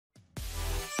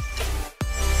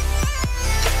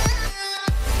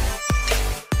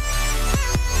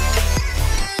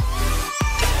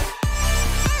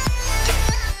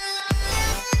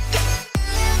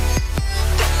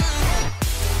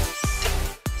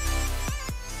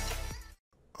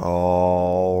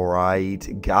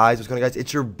Alright, guys, what's going on, guys?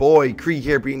 It's your boy Kree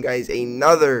here, bringing guys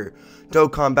another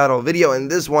Dokkan battle video.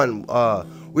 And this one,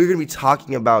 we're going to be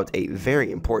talking about a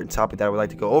very important topic that I would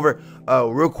like to go over.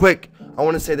 Real quick, I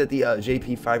want to say that the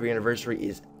JP 5-year anniversary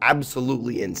is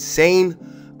absolutely insane.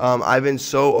 I've been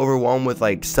so overwhelmed with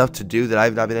like stuff to do that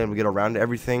I've not been able to get around to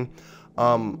everything.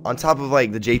 On top of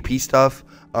like the JP stuff,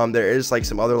 there is like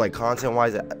some other like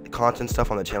content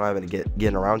stuff on the channel I haven't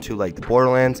getting around to, like the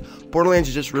Borderlands. Borderlands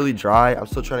is just really dry. I'm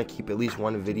still trying to keep at least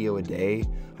one video a day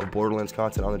of Borderlands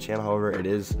content on the channel. However, it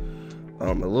is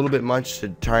a little bit much to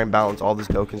try and balance all this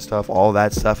Dokkan stuff, all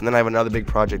that stuff. And then I have another big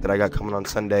project that I got coming on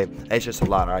Sunday. It's just a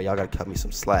lot. All right, y'all gotta cut me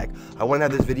some slack. I wanted to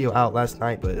have this video out last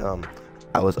night, but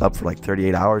I was up for like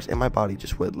 38 hours and my body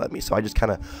just wouldn't let me. So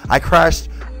I crashed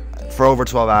for over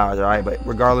 12 hours. All right, but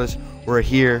regardless, we're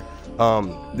here.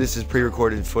 This is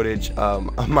pre-recorded footage.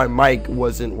 My mic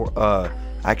wasn't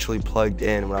actually plugged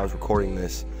in when I was recording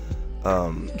this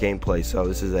gameplay, so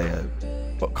this is a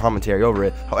commentary over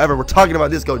it. However, we're talking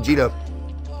about this Gogeta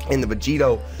and the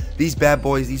Vegito. These bad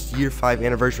boys, these year 5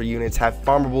 anniversary units have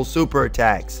farmable super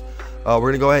attacks. We're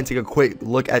gonna go ahead and take a quick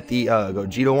look at the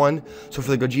Gogeta one. So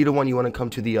for the Gogeta one, you want to come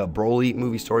to the Broly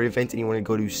movie story event, and you want to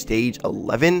go to stage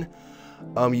 11.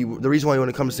 The reason why you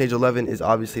want to come to stage 11 is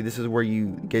obviously this is where you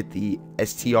get the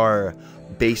STR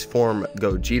base form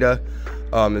Gogeta.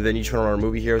 And then you turn on our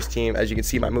movie heroes team. As you can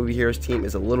see, my movie heroes team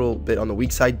is a little bit on the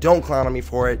weak side. Don't clown on me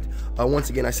for it.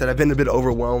 Once again, I said I've been a bit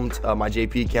overwhelmed. My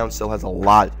JP account still has a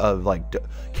lot of like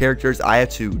characters. I have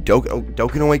to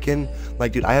Dokkan Awaken.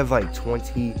 Like, dude, I have like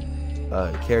 20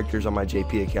 characters on my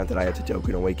JP account that I have to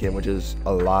Dokkan Awaken, which is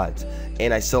a lot.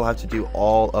 And I still have to do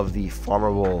all of the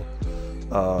farmable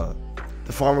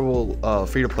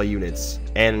free-to-play units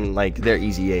and like their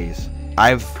easy A's.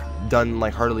 I've done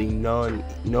like hardly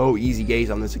no easy A's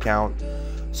on this account,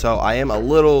 so I am a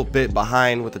little bit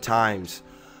behind with the times.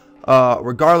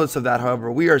 Regardless of that,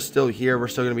 however, we are still here. We're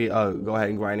still gonna be go ahead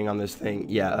and grinding on this thing.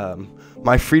 Yeah,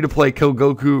 my free-to-play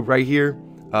Goku right here,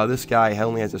 this guy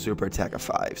only has a super attack of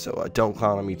 5, so don't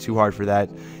clown on me too hard for that.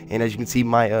 And as you can see,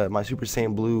 my my Super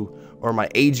Saiyan Blue, or my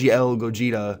AGL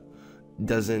Gogeta,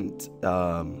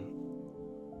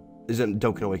 isn't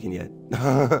Dokkan Awaken yet.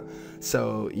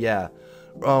 So yeah,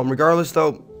 regardless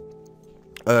though,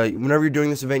 whenever you're doing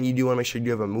this event, you do want to make sure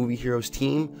you have a movie heroes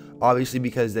team, obviously,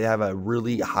 because they have a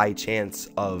really high chance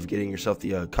of getting yourself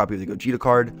the copy of the Gogeta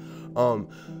card.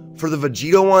 For the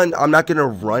Vegito one, I'm not gonna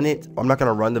run it. I'm not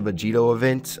gonna run the Vegito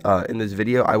event in this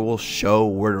video. I will show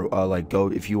where to like go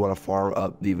if you want to farm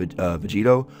up the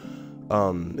Vegito.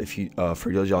 If you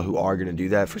for those y'all who are gonna do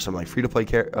that, for some like free-to-play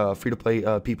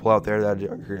people out there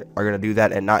that are gonna do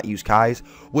that and not use Kai's,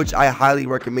 which I highly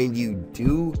recommend you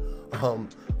do.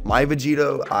 My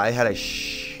Vegito, I had a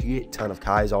shit ton of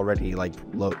Kai's already like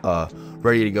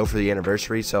ready to go for the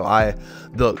anniversary, so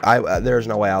there's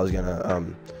no way I was gonna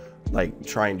like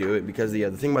try and do it, because the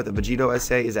thing about the Vegito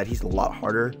essay is that he's a lot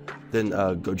harder than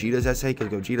Gogeta's essay, because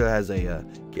Gogeta has a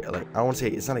like, I don't want to say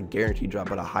it's not a guaranteed drop,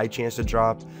 but a high chance to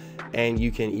drop. And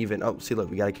you can even, oh, see, look,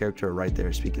 we got a character right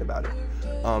there speaking about it.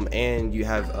 And you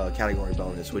have a category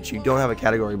bonus, which you don't have a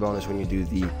category bonus when you do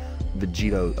the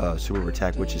Vegito super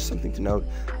attack, which is something to note.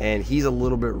 And he's a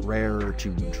little bit rarer to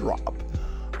drop.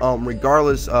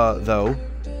 Regardless, though,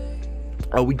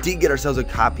 we did get ourselves a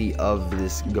copy of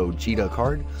this Gogeta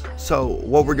card. So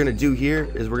what we're gonna do here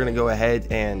is we're gonna go ahead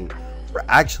and we're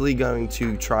actually going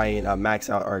to try and max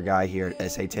out our guy here at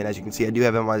SA10. As you can see, I do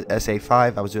have him on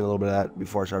SA5. I was doing a little bit of that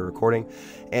before I started recording.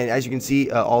 And as you can see,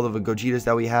 all of the Gogetas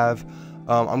that we have,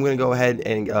 I'm going to go ahead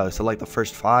and select the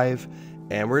first 5.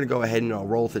 And we're going to go ahead and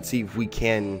roll with it, see if we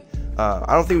can.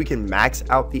 I don't think we can max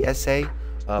out the SA,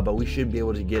 but we should be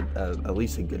able to get at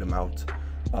least a good amount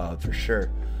for sure.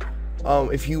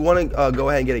 If you want to go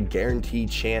ahead and get a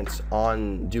guaranteed chance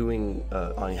on doing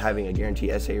on having a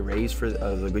guaranteed SA raise for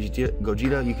the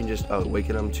Gogeta, you can just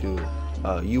awaken him to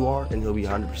UR, and he'll be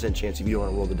 100% chance if you don't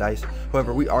want to roll the dice.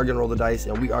 However, we are going to roll the dice,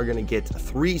 and we are going to get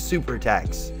 3 super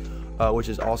attacks, which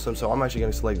is awesome. So I'm actually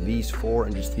going to select these 4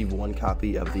 and just leave 1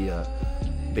 copy of the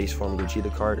base form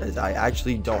Gogeta card, as I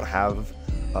actually don't have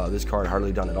this card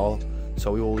hardly done at all. So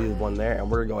we will leave 1 there,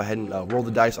 and we're gonna go ahead and roll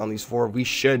the dice on these 4. We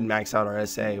should max out our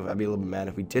SA. I'd be a little bit mad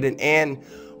if we didn't, and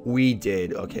we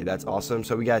did. Okay, that's awesome.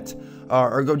 So we got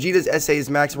our Gogeta's SA is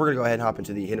max. We're gonna go ahead and hop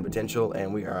into the hidden potential,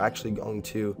 and we are actually going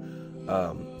to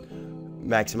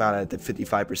max him out at the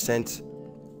 55%.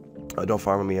 Don't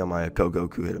farm me on my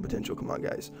Goku hidden potential. Come on,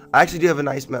 guys. I actually do have a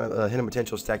nice amount of hidden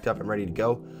potential stacked up and ready to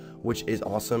go, which is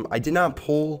awesome. I did not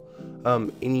pull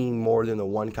any more than the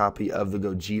 1 copy of the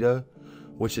Gogeta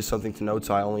which is something to note.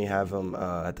 So I only have them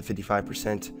at the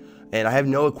 55%, and I have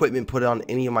no equipment put on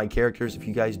any of my characters. If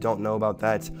you guys don't know about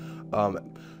that,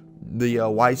 the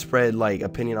widespread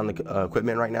opinion on the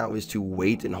equipment right now is to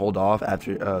wait and hold off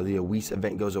after the Whis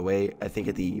event goes away. I think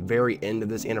at the very end of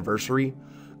this anniversary,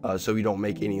 so you don't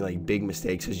make any big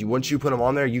mistakes. Because once you put them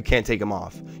on there, you can't take them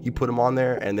off. You put them on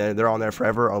there, and then they're on there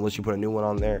forever unless you put a new one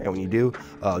on there. And when you do,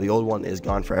 the old one is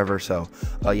gone forever. So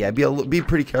yeah, be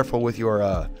pretty careful with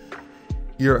your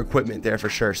equipment there for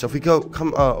sure. So if we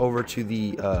come over to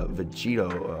the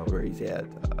Vegito, where he's at.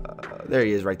 There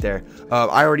he is right there.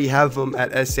 I already have him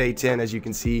at SA10, as you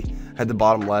can see at the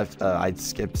bottom left. I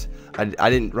skipped. I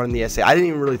didn't run the SA. I didn't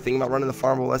even really think about running the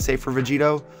farmable SA for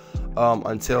Vegito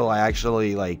until I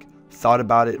actually thought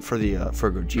about it for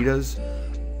Gogeta's.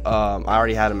 I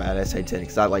already had him at SA10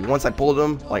 because once I pulled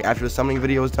him, after the summoning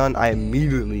video was done, I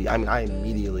immediately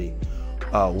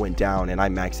went down and I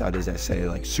maxed out his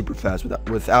SA super fast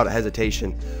without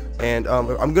hesitation. And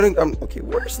okay,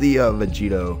 where's the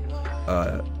Vegito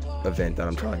event that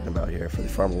I'm talking about here for the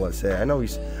farmable SA? I know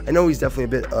he's definitely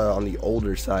a bit on the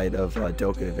older side of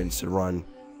Dokkan events to run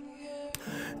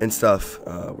and stuff.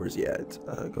 Where's he at?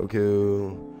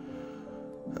 Goku,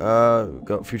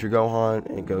 Future Gohan,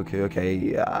 and Goku.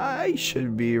 Okay, I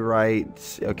should be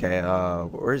right. Okay,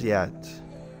 where's he at?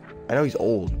 I know he's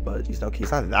old, but he's not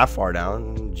that far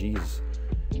down. Jeez.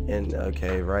 And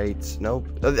okay, right? Nope.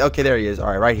 Okay, there he is.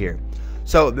 All right, right here.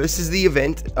 So this is the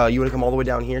event. You want to come all the way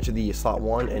down here to the slot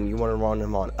 1, and you want to run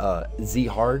him on Z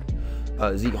hard.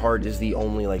 Z hard is the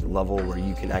only level where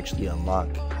you can actually unlock,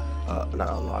 not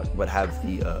unlock, but have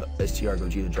the STR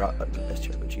Gogeta drop,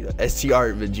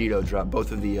 STR Vegito drop.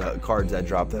 Both of the cards that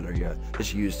drop that are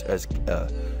just used as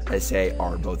SA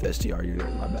are both STR.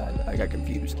 My bad, I got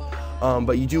confused.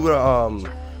 But you do want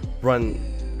to run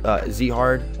Z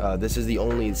hard. This is the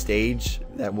only stage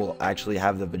that will actually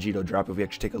have the Vegito drop. If we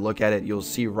actually take a look at it, you'll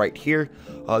see right here,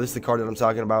 this is the card that I'm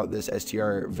talking about, this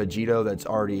STR Vegito that's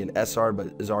already an SR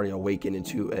but is already awakened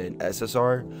into an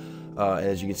SSR. And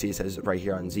as you can see, it says right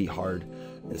here on Z hard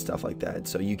and stuff like that.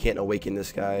 So you can't awaken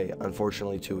this guy,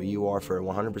 unfortunately, to a UR for a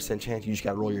 100% chance. You just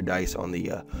gotta roll your dice on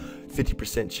the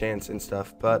 50% chance and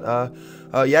stuff. But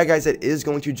yeah, guys, that is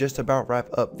going to just about wrap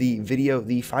up the video.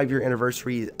 The 5-year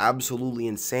anniversary is absolutely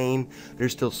insane.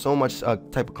 There's still so much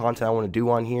type of content I want to do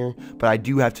on here, but I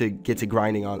do have to get to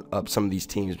grinding on up some of these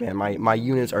teams, man. My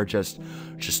units are just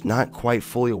not quite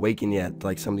fully awakened yet,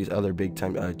 like some of these other big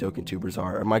time Dokkan tubers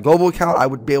are. My global account, I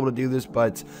would be able to do this,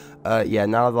 but yeah,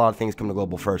 not a lot of things come to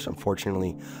global first,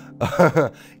 unfortunately.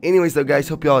 Anyways, though, guys,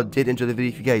 hope y'all did enjoy the video.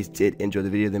 If you guys did enjoy the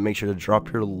video, then make sure to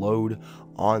drop your load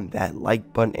on that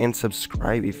like button and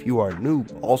subscribe if you are new.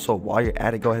 Also, while you're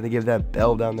at it, go ahead and give that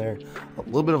bell down there a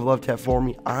little bit of love tap for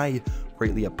me. I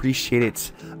greatly appreciate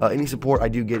it. Any support I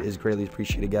do get is greatly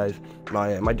appreciated, guys.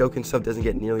 My Dokkan stuff doesn't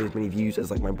get nearly as many views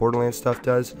as my Borderlands stuff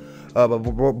does, but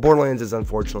Borderlands is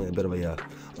unfortunately a bit of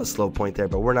a slow point there.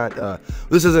 But we're not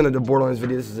this isn't a Borderlands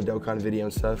video, this is a Dokkan video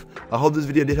and stuff. I hope this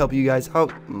video did help you guys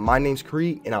out. My name's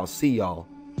Kree, and I'll see y'all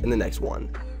in the next one.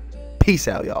 Peace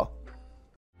out, y'all.